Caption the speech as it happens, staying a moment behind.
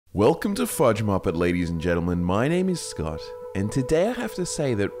Welcome to Fudge Muppet, ladies and gentlemen. My name is Scott, and today I have to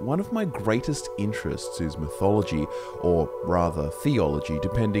say that one of my greatest interests is mythology, or rather theology,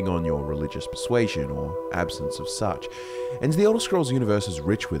 depending on your religious persuasion or absence of such. And the Elder Scrolls universe is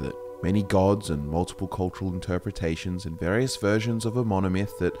rich with it. Many gods and multiple cultural interpretations and various versions of a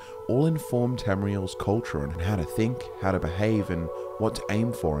monomyth that all inform Tamriel's culture and how to think, how to behave, and what to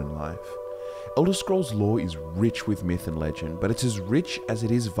aim for in life. Elder Scrolls lore is rich with myth and legend, but it's as rich as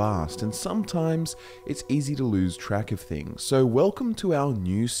it is vast, and sometimes it's easy to lose track of things. So welcome to our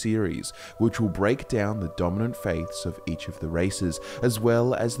new series, which will break down the dominant faiths of each of the races, as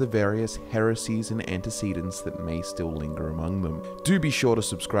well as the various heresies and antecedents that may still linger among them. Do be sure to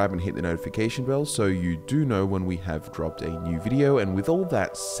subscribe and hit the notification bell so you do know when we have dropped a new video, and with all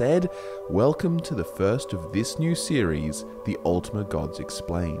that said, welcome to the first of this new series, the Altmer Gods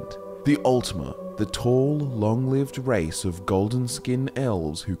Explained. The Altmer, the tall, long-lived race of golden-skinned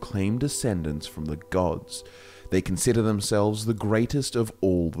elves who claim descendants from the gods. They consider themselves the greatest of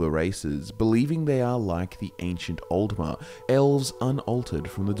all the races, believing they are like the ancient Altmer, elves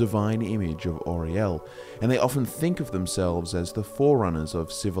unaltered from the divine image of Auriel, and they often think of themselves as the forerunners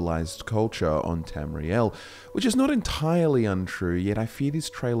of civilized culture on Tamriel, which is not entirely untrue, yet I fear this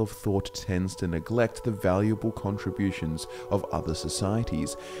trail of thought tends to neglect the valuable contributions of other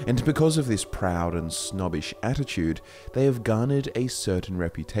societies, and because of this proud and snobbish attitude, they have garnered a certain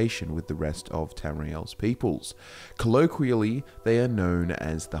reputation with the rest of Tamriel's peoples. Colloquially, they are known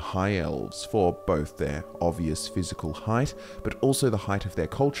as the High Elves for both their obvious physical height, but also the height of their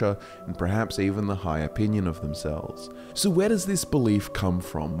culture, and perhaps even the high opinion of themselves. So where does this belief come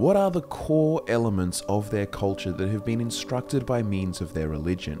from? What are the core elements of their culture that have been instructed by means of their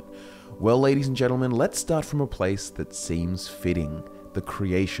religion? Well, ladies and gentlemen, let's start from a place that seems fitting, the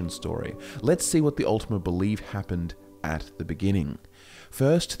creation story. Let's see what the Altmer believe happened at the beginning.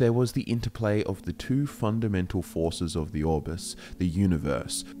 First, there was the interplay of the two fundamental forces of the Orbis, the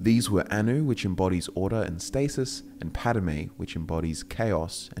universe. These were Anu, which embodies order and stasis, and Padme, which embodies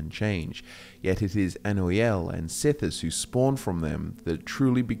chaos and change. Yet it is Anuiel and Sithis who spawn from them that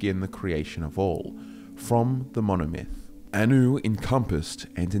truly begin the creation of all, from the monomyth. Anu encompassed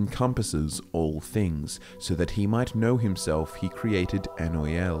and encompasses all things, so that he might know himself he created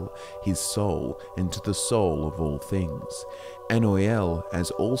Anuiel, his soul, into the soul of all things. Anuiel, as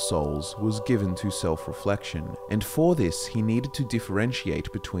all souls, was given to self-reflection, and for this he needed to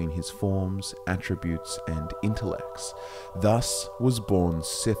differentiate between his forms, attributes, and intellects. Thus was born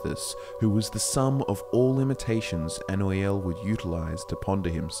Sithis, who was the sum of all limitations Anuiel would utilize to ponder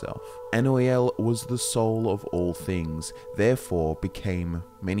himself. Anuiel was the soul of all things, therefore became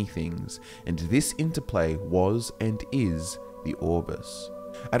many things, and this interplay was and is the Orbis.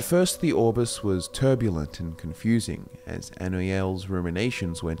 At first the Orbis was turbulent and confusing, as Anuiel's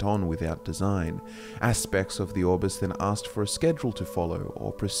ruminations went on without design. Aspects of the Orbis then asked for a schedule to follow,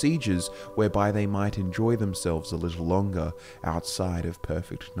 or procedures whereby they might enjoy themselves a little longer outside of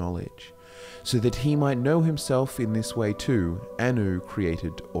perfect knowledge. So that he might know himself in this way too, Anu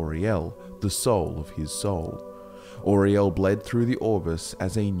created Auriel, the soul of his soul. Auriel bled through the Orbis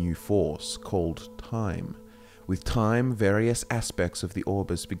as a new force, called time. With time, various aspects of the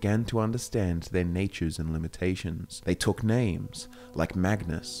Orbis began to understand their natures and limitations. They took names, like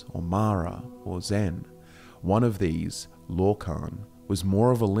Magnus, or Mara, or Zen. One of these, Lorcan, was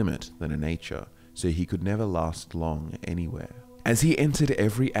more of a limit than a nature, so he could never last long anywhere. As he entered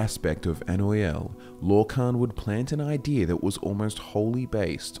every aspect of Anuiel, Lorcan would plant an idea that was almost wholly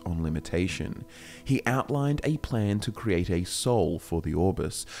based on limitation. He outlined a plan to create a soul for the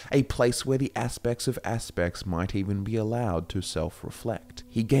Orbis, a place where the aspects of aspects might even be allowed to self-reflect.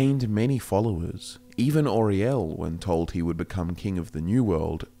 He gained many followers. Even Auriel, when told he would become king of the New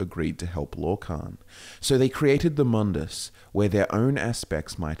World, agreed to help Lorcan. So they created the Mundus, where their own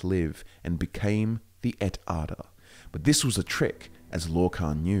aspects might live, and became the Et Arda. But this was a trick, as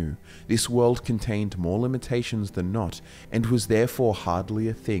Lorcan knew. This world contained more limitations than not, and was therefore hardly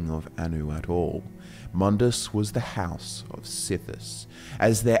a thing of Anu at all. Mundus was the house of Sithis.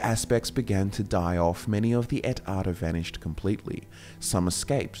 As their aspects began to die off, many of the Et Arda vanished completely. Some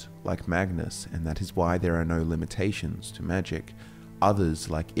escaped, like Magnus, and that is why there are no limitations to magic. Others,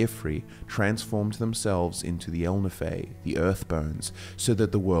 like Ifri, transformed themselves into the Elnefey, the Earthbones, so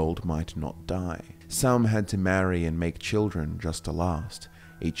that the world might not die. Some had to marry and make children just to last.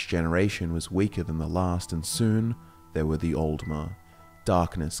 Each generation was weaker than the last, and soon there were the Altmer.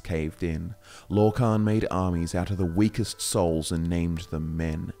 Darkness caved in. Lorcan made armies out of the weakest souls and named them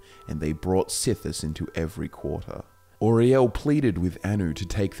men, and they brought Sithis into every quarter. Auriel pleaded with Anu to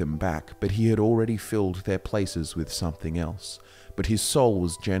take them back, but he had already filled their places with something else. but his soul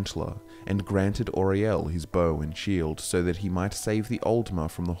was gentler, and granted Auriel his bow and shield so that he might save the Altmer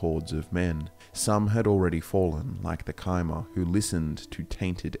from the hordes of men. Some had already fallen, like the Chimer, who listened to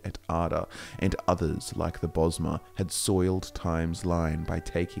tainted et Arda, and others, like the Bosmer, had soiled time's line by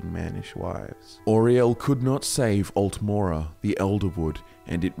taking mannish wives. Auriel could not save Altmora, the Elderwood,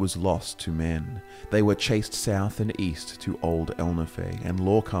 and it was lost to men. They were chased south and east to Old Elnefe, and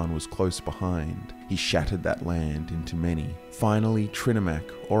Lorcan was close behind. He shattered that land into many. Finally, Trinimac,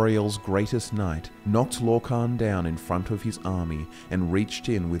 Auriel's greatest knight, knocked Lorcan down in front of his army and reached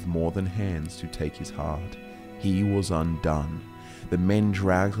in with more than hands to take his heart. He was undone. The men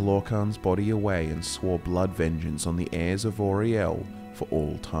dragged Lorcan's body away and swore blood vengeance on the heirs of Auriel for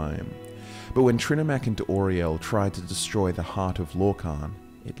all time. But when Trinimac and Auriel tried to destroy the heart of Lorcan,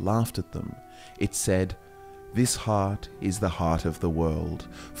 it laughed at them. It said, "This heart is the heart of the world,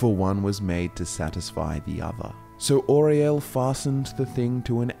 for one was made to satisfy the other." So Auriel fastened the thing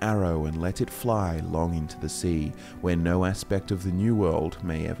to an arrow and let it fly long into the sea, where no aspect of the new world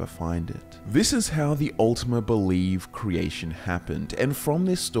may ever find it. This is how the Altmer believe creation happened, and from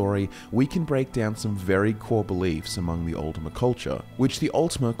this story we can break down some very core beliefs among the Altmer culture, which the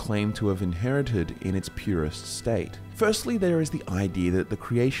Altmer claim to have inherited in its purest state. Firstly, there is the idea that the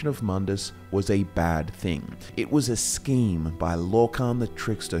creation of Mundus was a bad thing. It was a scheme by Lorcan the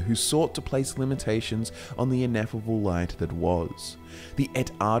Trickster, who sought to place limitations on the ineffable light that was. The et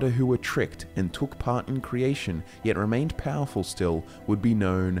Arda who were tricked and took part in creation, yet remained powerful still, would be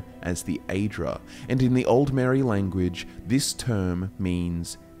known as the Aedra, and in the Old Meri language, this term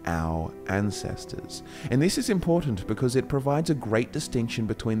means our ancestors. And this is important because it provides a great distinction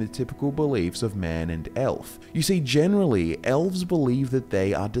between the typical beliefs of man and elf. You see, generally, elves believe that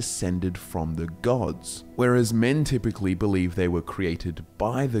they are descended from the gods, whereas men typically believe they were created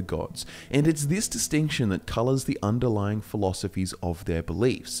by the gods, and it's this distinction that colors the underlying philosophies of their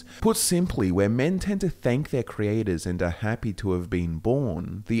beliefs. Put simply, where men tend to thank their creators and are happy to have been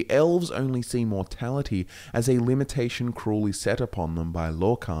born, the elves only see mortality as a limitation cruelly set upon them by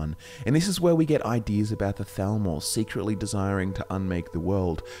Lorcan. And this is where we get ideas about the Thalmor secretly desiring to unmake the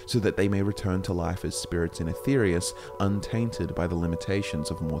world so that they may return to life as spirits in Aetherius, untainted by the limitations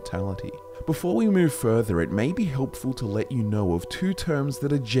of mortality. Before we move further, it may be helpful to let you know of two terms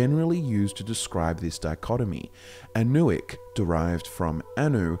that are generally used to describe this dichotomy. Anuic, derived from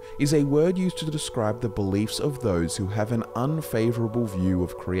Anu, is a word used to describe the beliefs of those who have an unfavorable view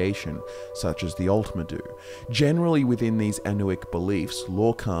of creation, such as the Altmer do. Generally within these Anuic beliefs,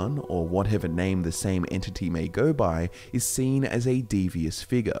 Lorcan, or whatever name the same entity may go by, is seen as a devious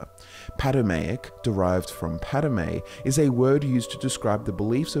figure. Padomaic, derived from Padome, is a word used to describe the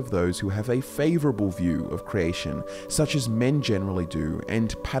beliefs of those who have a favorable view of creation, such as men generally do,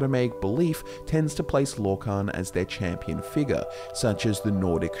 and Padomaic belief tends to place Lorcan as their champion figure, such as the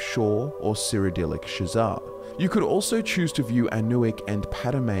Nordic Shor or Cyrodiilic Shazar. You could also choose to view Anuic and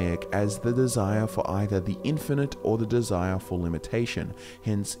Padomaic as the desire for either the infinite or the desire for limitation,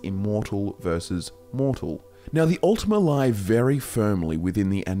 hence immortal versus mortal. Now, the Altmer lie very firmly within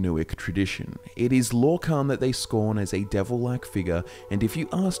the Anuic tradition. It is Lorcan that they scorn as a devil-like figure, and if you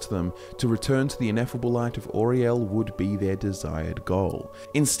asked them, to return to the ineffable light of Auriel would be their desired goal.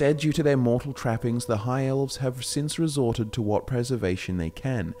 Instead, due to their mortal trappings, the High Elves have since resorted to what preservation they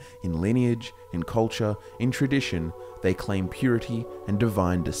can. In lineage, in culture, in tradition, they claim purity and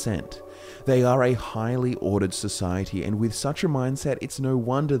divine descent. They are a highly ordered society, and with such a mindset, it's no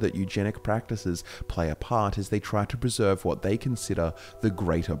wonder that eugenic practices play a part as they try to preserve what they consider the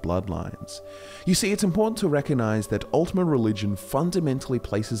greater bloodlines. You see, it's important to recognize that Altmer religion fundamentally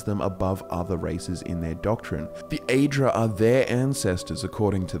places them above other races in their doctrine. The Aedra are their ancestors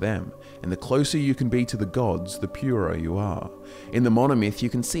according to them, and the closer you can be to the gods, the purer you are. In the monomyth, you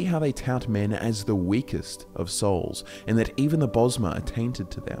can see how they tout men as the weakest of souls, and that even the Bosmer are tainted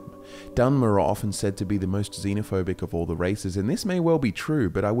to them. Dunmer are often said to be the most xenophobic of all the races, and this may well be true,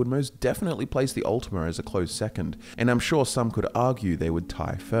 but I would most definitely place the Altmer as a close second, and I'm sure some could argue they would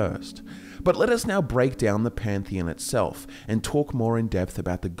tie first. But let us now break down the Pantheon itself, and talk more in depth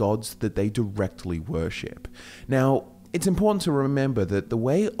about the gods that they directly worship. Now, it's important to remember that the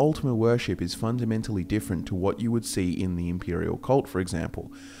way Altmer worship is fundamentally different to what you would see in the Imperial cult, for example.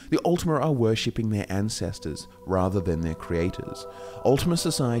 The Altmer are worshipping their ancestors rather than their creators. Altmer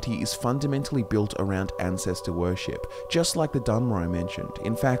society is fundamentally built around ancestor worship, just like the Dunmer I mentioned.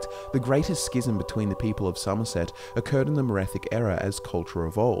 In fact, the greatest schism between the people of Somerset occurred in the Merethic era as culture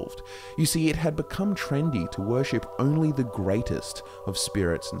evolved. You see, it had become trendy to worship only the greatest of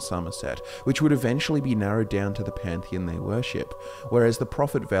spirits in Somerset, which would eventually be narrowed down to the Pantheon in their worship, whereas the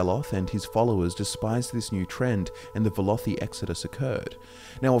prophet Veloth and his followers despised this new trend and the Velothi exodus occurred.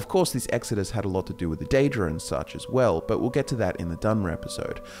 Now, of course, this exodus had a lot to do with the Daedra and such as well, but we'll get to that in the Dunmer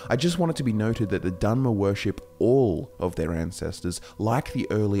episode. I just want it to be noted that the Dunmer worship all of their ancestors like the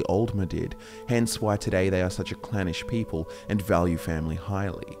early Altmer did, hence why today they are such a clannish people and value family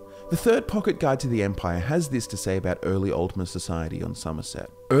highly. The Third Pocket Guide to the Empire has this to say about early Altmer society on Somerset.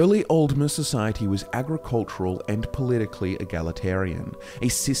 Early Altmer society was agricultural and politically egalitarian. A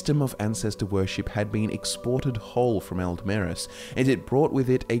system of ancestor worship had been exported whole from Aldmeris, and it brought with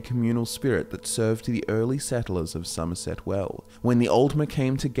it a communal spirit that served the early settlers of Somerset well. When the Altmer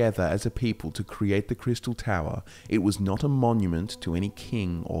came together as a people to create the Crystal Tower, it was not a monument to any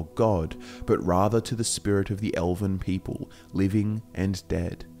king or god, but rather to the spirit of the elven people, living and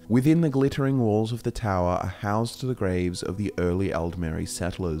dead. Within the glittering walls of the tower are housed the graves of the early Aldmeri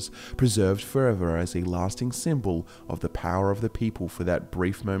settlers, preserved forever as a lasting symbol of the power of the people for that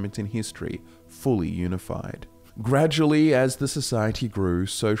brief moment in history, fully unified. Gradually, as the society grew,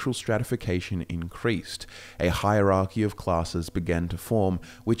 social stratification increased. A hierarchy of classes began to form,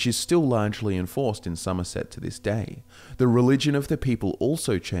 which is still largely enforced in Somerset to this day. The religion of the people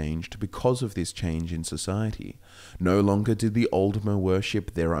also changed because of this change in society. No longer did the Altmer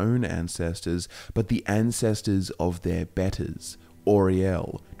worship their own ancestors, but the ancestors of their betters.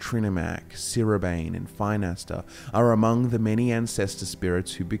 Auriel, Trinimac, Ciribane, and Finaster are among the many ancestor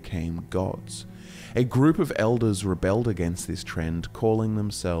spirits who became gods. A group of elders rebelled against this trend, calling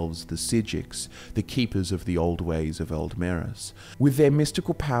themselves the Sigics, the keepers of the old ways of Aldmeris. With their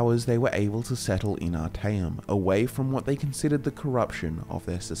mystical powers, they were able to settle in Artaeum, away from what they considered the corruption of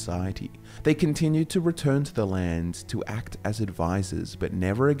their society. They continued to return to the land to act as advisors, but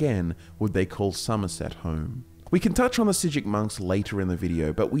never again would they call Somerset home. We can touch on the Sigic monks later in the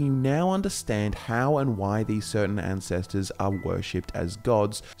video, but we now understand how and why these certain ancestors are worshipped as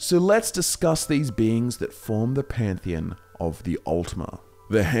gods, so let's discuss these beings that form the pantheon of the Altmer.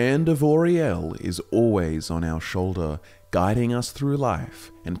 The hand of Auriel is always on our shoulder, guiding us through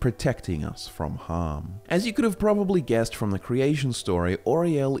life and protecting us from harm. As you could have probably guessed from the creation story,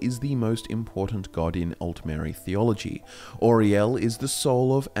 Auriel is the most important god in Altmeri theology. Auriel is the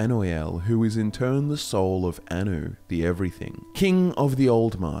soul of Anoel, who is in turn the soul of Anu, the everything. King of the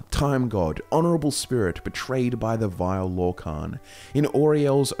Aldmer, time god, honorable spirit betrayed by the vile Lorcan. In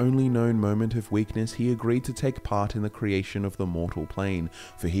Auriel's only known moment of weakness, he agreed to take part in the creation of the mortal plane,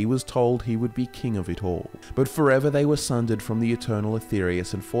 for he was told he would be king of it all. But forever they were sundered from the eternal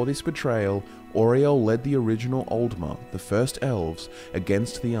Aetherius, and for this betrayal, Auriel led the original Aldmer, the first Elves,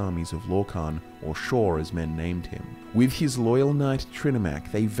 against the armies of Lorcan, or Shor as men named him. With his loyal knight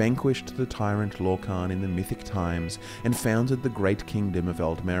Trinimac, they vanquished the tyrant Lorcan in the mythic times and founded the great kingdom of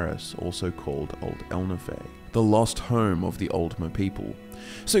Aldmeris, also called Old Elnefe, the lost home of the Altmer people.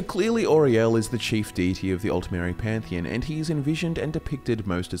 So clearly Auriel is the chief deity of the Altmeri pantheon, and he is envisioned and depicted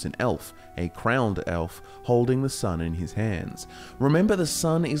most as an elf, a crowned elf, holding the sun in his hands. Remember, the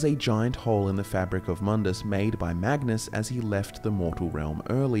sun is a giant hole in the fabric of Mundus made by Magnus as he left the mortal realm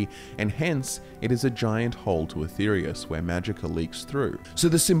early, and hence it is a giant hole to Aetherius where magicka leaks through. So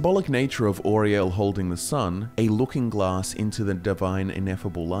the symbolic nature of Auriel holding the sun, a looking glass into the divine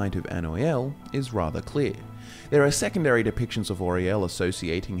ineffable light of Anoel, is rather clear. There are secondary depictions of Auriel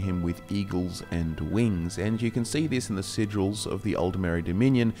associating him with eagles and wings, and you can see this in the sigils of the Aldmeri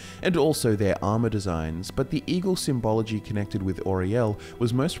Dominion and also their armor designs, but the eagle symbology connected with Auriel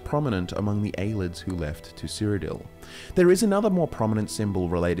was most prominent among the Aelids who left to Cyrodiil. There is another more prominent symbol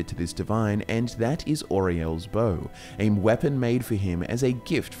related to this divine, and that is Auriel's bow, a weapon made for him as a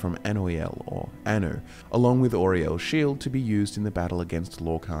gift from Anoel, or Anu, along with Auriel's shield to be used in the battle against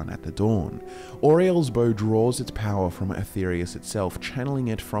Lorcan at the dawn. Auriel's bow draws its power from Aetherius itself, channeling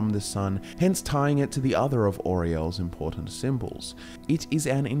it from the sun, hence tying it to the other of Auriel's important symbols. It is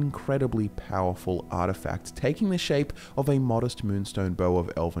an incredibly powerful artifact, taking the shape of a modest moonstone bow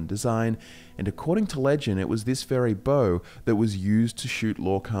of elven design, and according to legend, it was this very bow that was used to shoot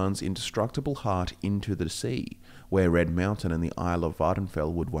Lorcan's indestructible heart into the sea, where Red Mountain and the Isle of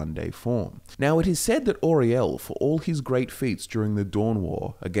Vardenfell would one day form. Now, it is said that Auriel, for all his great feats during the Dawn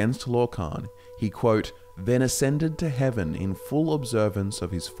War against Lorcan, he, quote, then ascended to heaven in full observance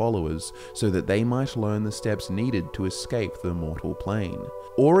of his followers, so that they might learn the steps needed to escape the mortal plane.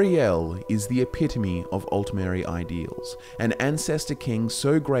 Auriel is the epitome of Altmeri ideals, an ancestor king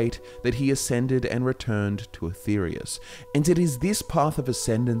so great that he ascended and returned to Aetherius, and it is this path of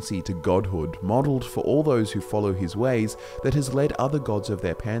ascendancy to godhood, modelled for all those who follow his ways, that has led other gods of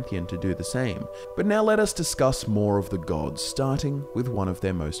their pantheon to do the same. But now let us discuss more of the gods, starting with one of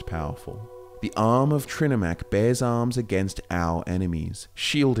their most powerful. The arm of Trinimac bears arms against our enemies,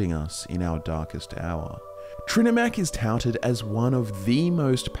 shielding us in our darkest hour. Trinimac is touted as one of the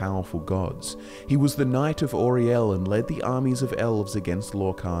most powerful gods. He was the knight of Auriel and led the armies of elves against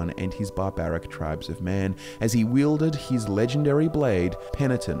Lorkhan and his barbaric tribes of man as he wielded his legendary blade,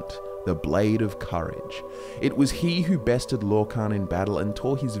 Penitent, the Blade of Courage. It was he who bested Lorkhan in battle and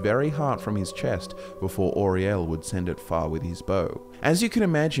tore his very heart from his chest before Auriel would send it far with his bow. As you can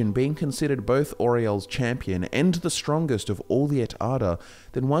imagine, being considered both Auriel's champion and the strongest of all the Et Arda,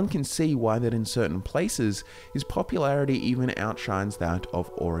 then one can see why that in certain places his popularity even outshines that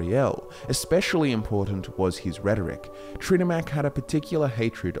of Auriel. Especially important was his rhetoric. Trinimac had a particular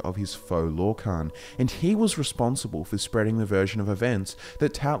hatred of his foe Lorkhan, and he was responsible for spreading the version of events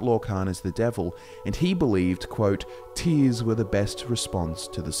that tout Lorkhan as the devil, and he believed, quote, tears were the best response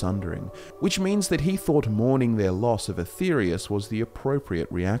to the sundering, which means that he thought mourning their loss of Aetherius was the appropriate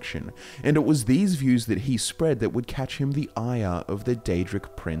reaction, and it was these views that he spread that would catch him the ire of the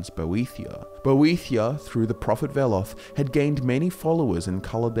Daedric prince Boethia. Boethia, through the prophet Veloth, had gained many followers and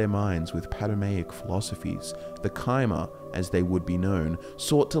coloured their minds with Ptolemaic philosophies. The Chimer, as they would be known,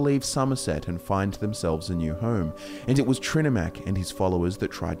 sought to leave Somerset and find themselves a new home, and it was Trinimac and his followers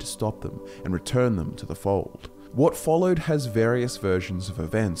that tried to stop them and return them to the fold. What followed has various versions of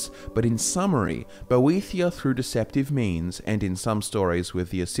events, but in summary, Boethia through deceptive means, and in some stories with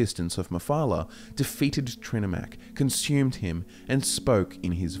the assistance of Mephala, defeated Trinimac, consumed him, and spoke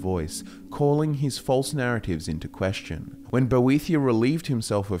in his voice, calling his false narratives into question. When Boethia relieved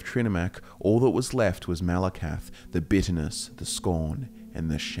himself of Trinimac, all that was left was Malakath, the bitterness, the scorn, and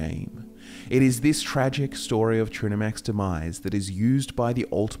the shame. It is this tragic story of Trinimac's demise that is used by the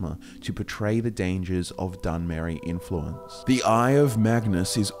Altmer to portray the dangers of Dunmerry influence. The eye of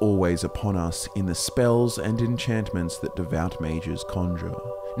Magnus is always upon us in the spells and enchantments that devout mages conjure.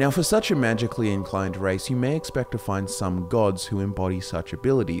 Now, for such a magically inclined race, you may expect to find some gods who embody such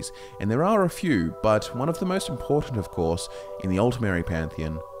abilities, and there are a few, but one of the most important, of course, in the Altmer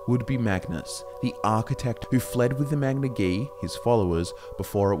Pantheon, would be Magnus, the architect who fled with the Magna Gi, his followers,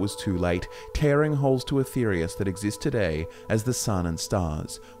 before it was too late, tearing holes to Aetherius that exist today as the sun and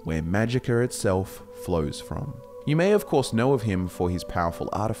stars, where Magicka itself flows from. You may of course know of him for his powerful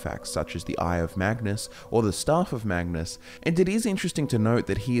artifacts such as the Eye of Magnus or the Staff of Magnus, and it is interesting to note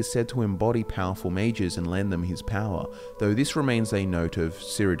that he is said to embody powerful mages and lend them his power, though this remains a note of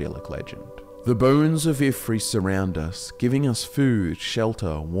Cyrodiilic legend. The bones of Ifri surround us, giving us food,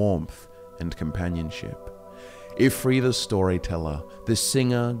 shelter, warmth, and companionship. Ifri the storyteller, the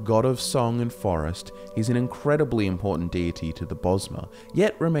singer, god of song and forest, is an incredibly important deity to the Bosmer,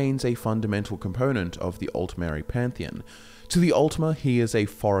 yet remains a fundamental component of the Altmer Pantheon. To the Altmer, he is a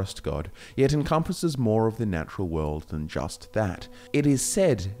forest god, yet encompasses more of the natural world than just that. It is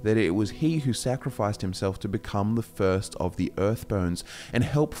said that it was he who sacrificed himself to become the first of the Earthbones and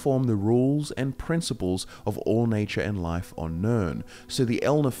help form the rules and principles of all nature and life on Nirn, so the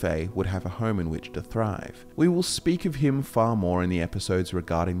Elnefey would have a home in which to thrive. We will speak of him far more in the episodes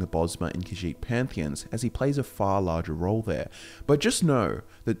regarding the Bosmer and Khajiit pantheons, as he plays a far larger role there, but just know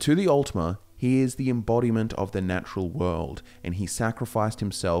that to the Altmer, he is the embodiment of the natural world, and he sacrificed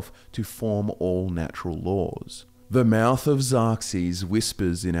himself to form all natural laws. The mouth of Xerxes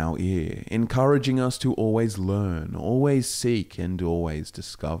whispers in our ear, encouraging us to always learn, always seek, and always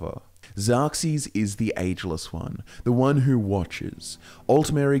discover. Xerxes is the ageless one, the one who watches,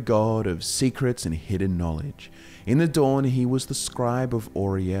 Altmer god of secrets and hidden knowledge. In the dawn he was the scribe of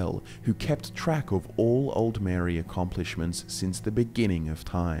Auriel, who kept track of all Aldmeri accomplishments since the beginning of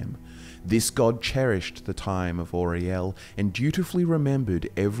time. This god cherished the time of Auriel and dutifully remembered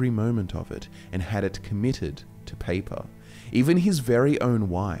every moment of it and had it committed to paper. Even his very own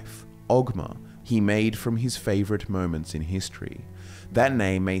wife, Ogma, he made from his favourite moments in history. That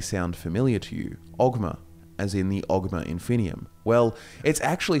name may sound familiar to you, Ogma, as in the Ogma Infinium. Well, it's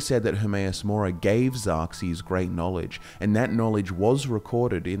actually said that Hermaeus Mora gave Xerxes great knowledge, and that knowledge was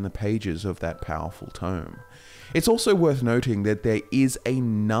recorded in the pages of that powerful tome. It's also worth noting that there is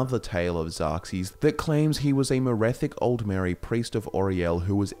another tale of Xerxes that claims he was a Merethic Aldmeri priest of Auriel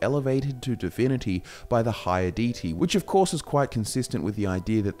who was elevated to divinity by the higher deity, which of course is quite consistent with the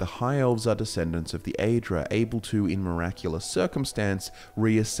idea that the High Elves are descendants of the Aedra, able to, in miraculous circumstance,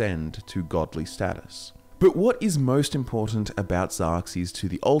 reascend to godly status. But what is most important about Xerxes to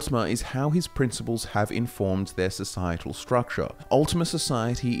the Altmer is how his principles have informed their societal structure. Altmer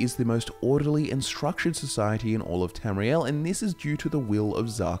society is the most orderly and structured society in all of Tamriel, and this is due to the will of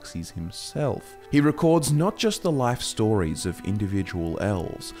Xerxes himself. He records not just the life stories of individual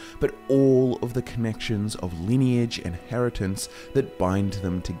elves, but all of the connections of lineage and inheritance that bind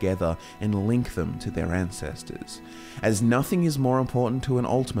them together and link them to their ancestors. As nothing is more important to an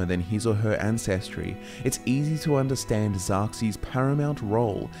Altmer than his or her ancestry, it's easy to understand Xerxes' paramount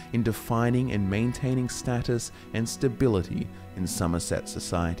role in defining and maintaining status and stability in Somerset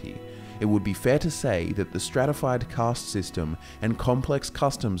society. It would be fair to say that the stratified caste system and complex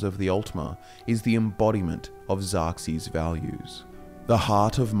customs of the Altmer is the embodiment of Xerxes' values. The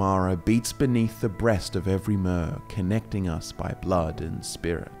heart of Mara beats beneath the breast of every Mer, connecting us by blood and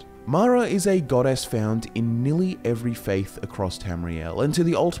spirit. Mara is a goddess found in nearly every faith across Tamriel, and to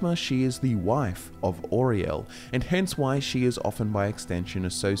the Altmer she is the wife of Auriel, and hence why she is often by extension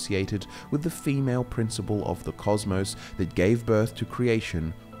associated with the female principle of the cosmos that gave birth to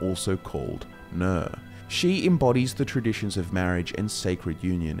creation, also called Ner. She embodies the traditions of marriage and sacred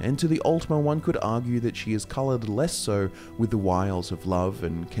union, and to the Altmer one could argue that she is coloured less so with the wiles of love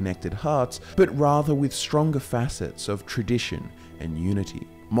and connected hearts, but rather with stronger facets of tradition and unity.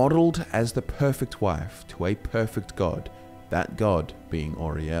 Modelled as the perfect wife to a perfect god, that god being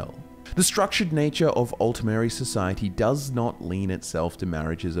Auriel. The structured nature of Altmeri society does not lean itself to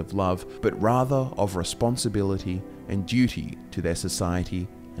marriages of love, but rather of responsibility and duty to their society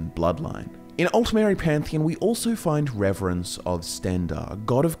and bloodline. In Altmeri Pantheon, we also find reverence of Stendarr,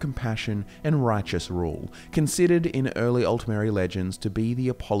 god of compassion and righteous rule, considered in early Altmeri legends to be the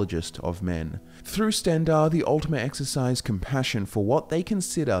apologist of men. Through Stendarr, the Altmer exercise compassion for what they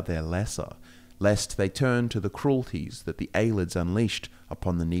consider their lesser, lest they turn to the cruelties that the Aelids unleashed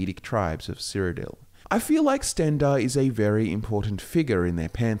upon the needy tribes of Cyrodiil. I feel like Stendarr is a very important figure in their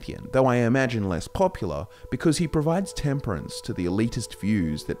pantheon, though I imagine less popular, because he provides temperance to the elitist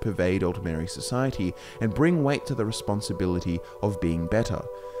views that pervade Altmeri society and bring weight to the responsibility of being better.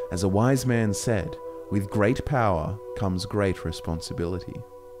 As a wise man said, with great power comes great responsibility.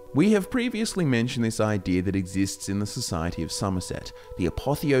 We have previously mentioned this idea that exists in the society of Somerset, the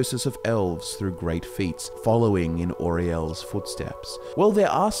apotheosis of elves through great feats, following in Auriel's footsteps. Well, there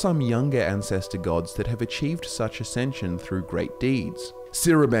are some younger ancestor gods that have achieved such ascension through great deeds.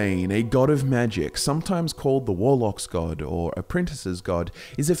 Sirabane, a god of magic, sometimes called the warlock's god or apprentice's god,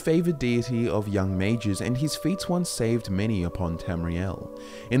 is a favoured deity of young mages, and his feats once saved many upon Tamriel.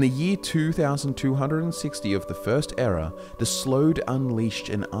 In the year 2260 of the First Era, the Slode unleashed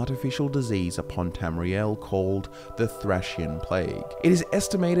an artificial disease upon Tamriel called the Thracian Plague. It is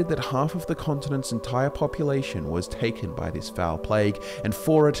estimated that half of the continent's entire population was taken by this foul plague, and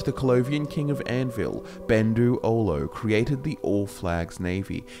for it the Colovian king of Anvil, Bendu Olo, created the All-Flags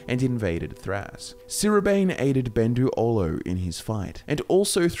Navy and invaded Thrace. Sirabane aided Bendu Olo in his fight, and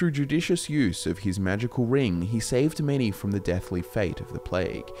also through judicious use of his magical ring, he saved many from the deathly fate of the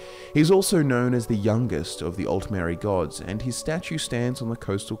plague. He is also known as the youngest of the Altmeri gods, and his statue stands on the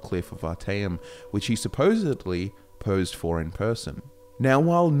coastal cliff of Artaeum, which he supposedly posed for in person. Now,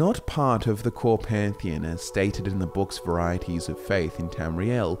 while not part of the core pantheon as stated in the book's Varieties of Faith in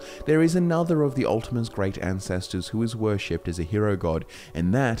Tamriel, there is another of the Altmer's great ancestors who is worshipped as a hero god,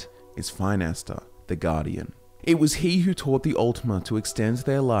 and that is Finaster, the Guardian. It was he who taught the Altmer to extend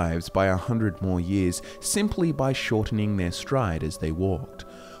their lives by 100 more years, simply by shortening their stride as they walked.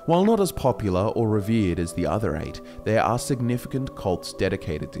 While not as popular or revered as the other 8, there are significant cults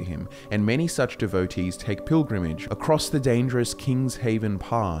dedicated to him, and many such devotees take pilgrimage across the dangerous King's Haven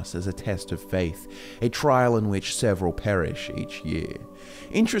Pass as a test of faith, a trial in which several perish each year.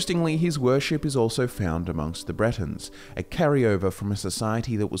 Interestingly, his worship is also found amongst the Bretons, a carryover from a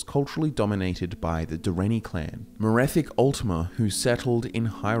society that was culturally dominated by the Durrani clan. Merethic Altmer, who settled in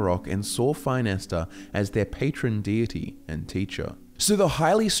High Rock and saw Finaster as their patron deity and teacher. So the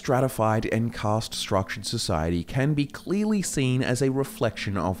highly stratified and caste-structured society can be clearly seen as a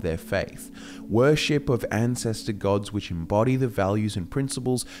reflection of their faith, worship of ancestor gods which embody the values and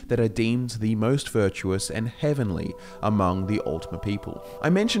principles that are deemed the most virtuous and heavenly among the Altmer people.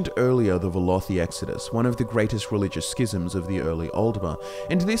 I mentioned earlier the Velothi Exodus, one of the greatest religious schisms of the early Altmer,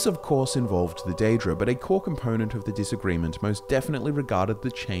 and this of course involved the Daedra, but a core component of the disagreement most definitely regarded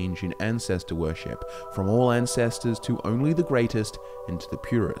the change in ancestor worship, from all ancestors to only the greatest and to the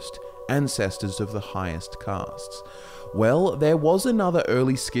purest, ancestors of the highest castes. Well, there was another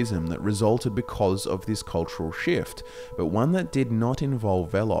early schism that resulted because of this cultural shift, but one that did not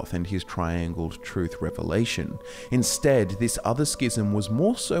involve Veloth and his triangled truth revelation. Instead, this other schism was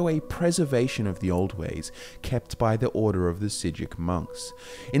more so a preservation of the old ways, kept by the order of the Psijic monks.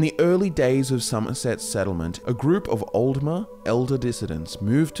 In the early days of Somerset's settlement, a group of Altmer, elder dissidents,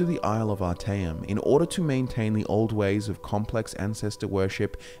 moved to the Isle of Artaeum in order to maintain the old ways of complex ancestor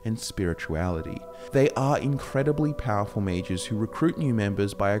worship and spirituality. They are incredibly powerful mages who recruit new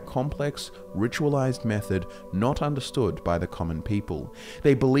members by a complex, ritualized method not understood by the common people.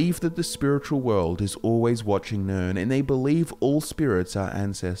 They believe that the spiritual world is always watching Nirn, and they believe all spirits are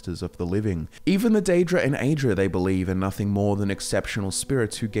ancestors of the living. Even the Daedra and Aedra, they believe, are nothing more than exceptional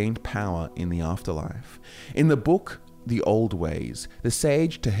spirits who gained power in the afterlife. In the book The Old Ways, the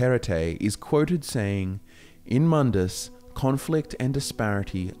sage Teherete is quoted saying, "In Mundus, conflict and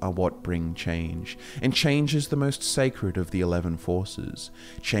disparity are what bring change, and change is the most sacred of the 11 forces.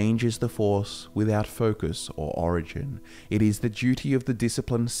 Change is the force without focus or origin. It is the duty of the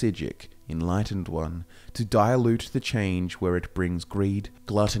disciplined Psijic, enlightened one, to dilute the change where it brings greed,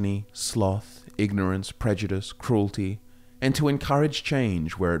 gluttony, sloth, ignorance, prejudice, cruelty, and to encourage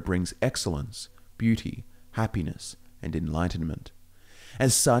change where it brings excellence, beauty, happiness, and enlightenment.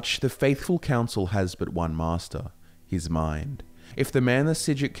 As such, the faithful counsel has but one master, his mind. If the man the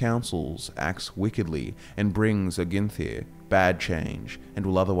Psijic counsels acts wickedly and brings a Ginthir, bad change, and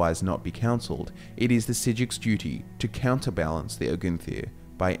will otherwise not be counselled, it is the Psijic's duty to counterbalance the Ogunthir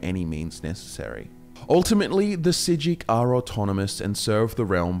by any means necessary. Ultimately, the Psijic are autonomous and serve the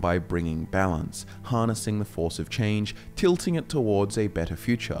realm by bringing balance, harnessing the force of change, tilting it towards a better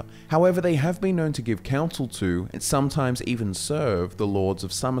future. However, they have been known to give counsel to, and sometimes even serve, the lords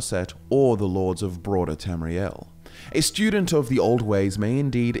of Somerset or the lords of broader Tamriel. A student of the old ways may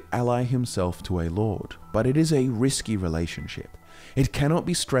indeed ally himself to a lord, but it is a risky relationship. It cannot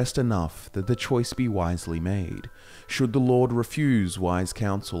be stressed enough that the choice be wisely made. Should the lord refuse wise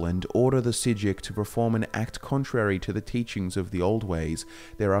counsel and order the Psijic to perform an act contrary to the teachings of the old ways,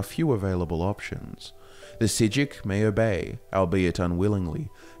 there are few available options. The Psijic may obey, albeit unwillingly,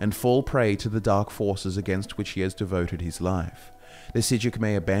 and fall prey to the dark forces against which he has devoted his life. The Psijic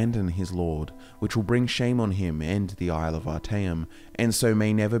may abandon his lord, which will bring shame on him and the Isle of Artaeum, and so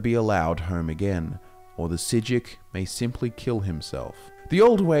may never be allowed home again, or the Psijic may simply kill himself. The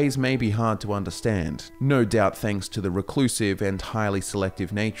old ways may be hard to understand, no doubt thanks to the reclusive and highly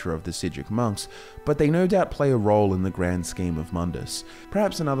selective nature of the Psijic monks, but they no doubt play a role in the grand scheme of Mundus.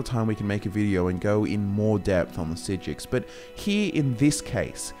 Perhaps another time we can make a video and go in more depth on the Psijics, but here in this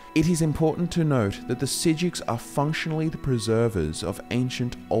case, it is important to note that the Psijics are functionally the preservers of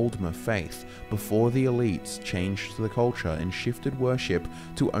ancient Altmer faith before the elites changed the culture and shifted worship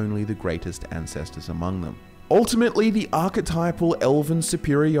to only the greatest ancestors among them. Ultimately, the archetypal elven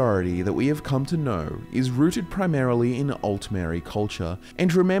superiority that we have come to know is rooted primarily in Altmeri culture,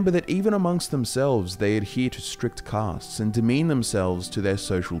 and remember that even amongst themselves they adhere to strict castes and demean themselves to their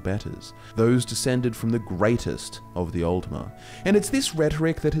social betters, those descended from the greatest of the Altmer. And it's this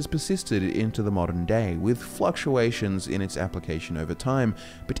rhetoric that has persisted into the modern day, with fluctuations in its application over time,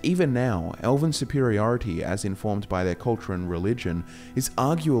 but even now, elven superiority as informed by their culture and religion is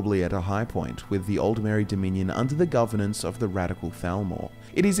arguably at a high point, with the Altmeri dominion under the governance of the radical Thalmor.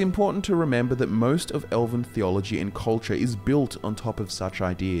 It is important to remember that most of elven theology and culture is built on top of such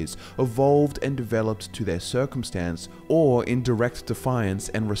ideas, evolved and developed to their circumstance, or in direct defiance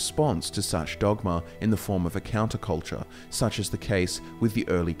and response to such dogma in the form of a counterculture, such as the case with the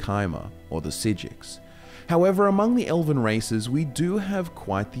early Chimer or the Psijics. However, among the elven races, we do have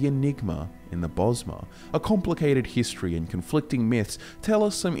quite the enigma in the Bosmer. A complicated history and conflicting myths tell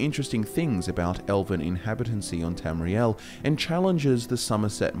us some interesting things about elven inhabitancy on Tamriel and challenges the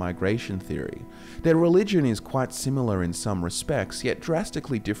Somerset migration theory. Their religion is quite similar in some respects, yet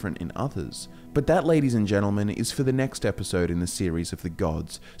drastically different in others. But that, ladies and gentlemen, is for the next episode in the series of the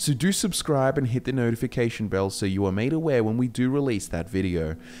gods, so do subscribe and hit the notification bell so you are made aware when we do release that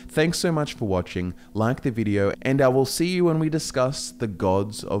video. Thanks so much for watching, like the video, and I will see you when we discuss the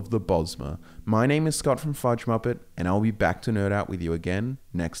gods of the Bosmer. My name is Scott from Fudge Muppet, and I'll be back to nerd out with you again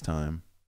next time.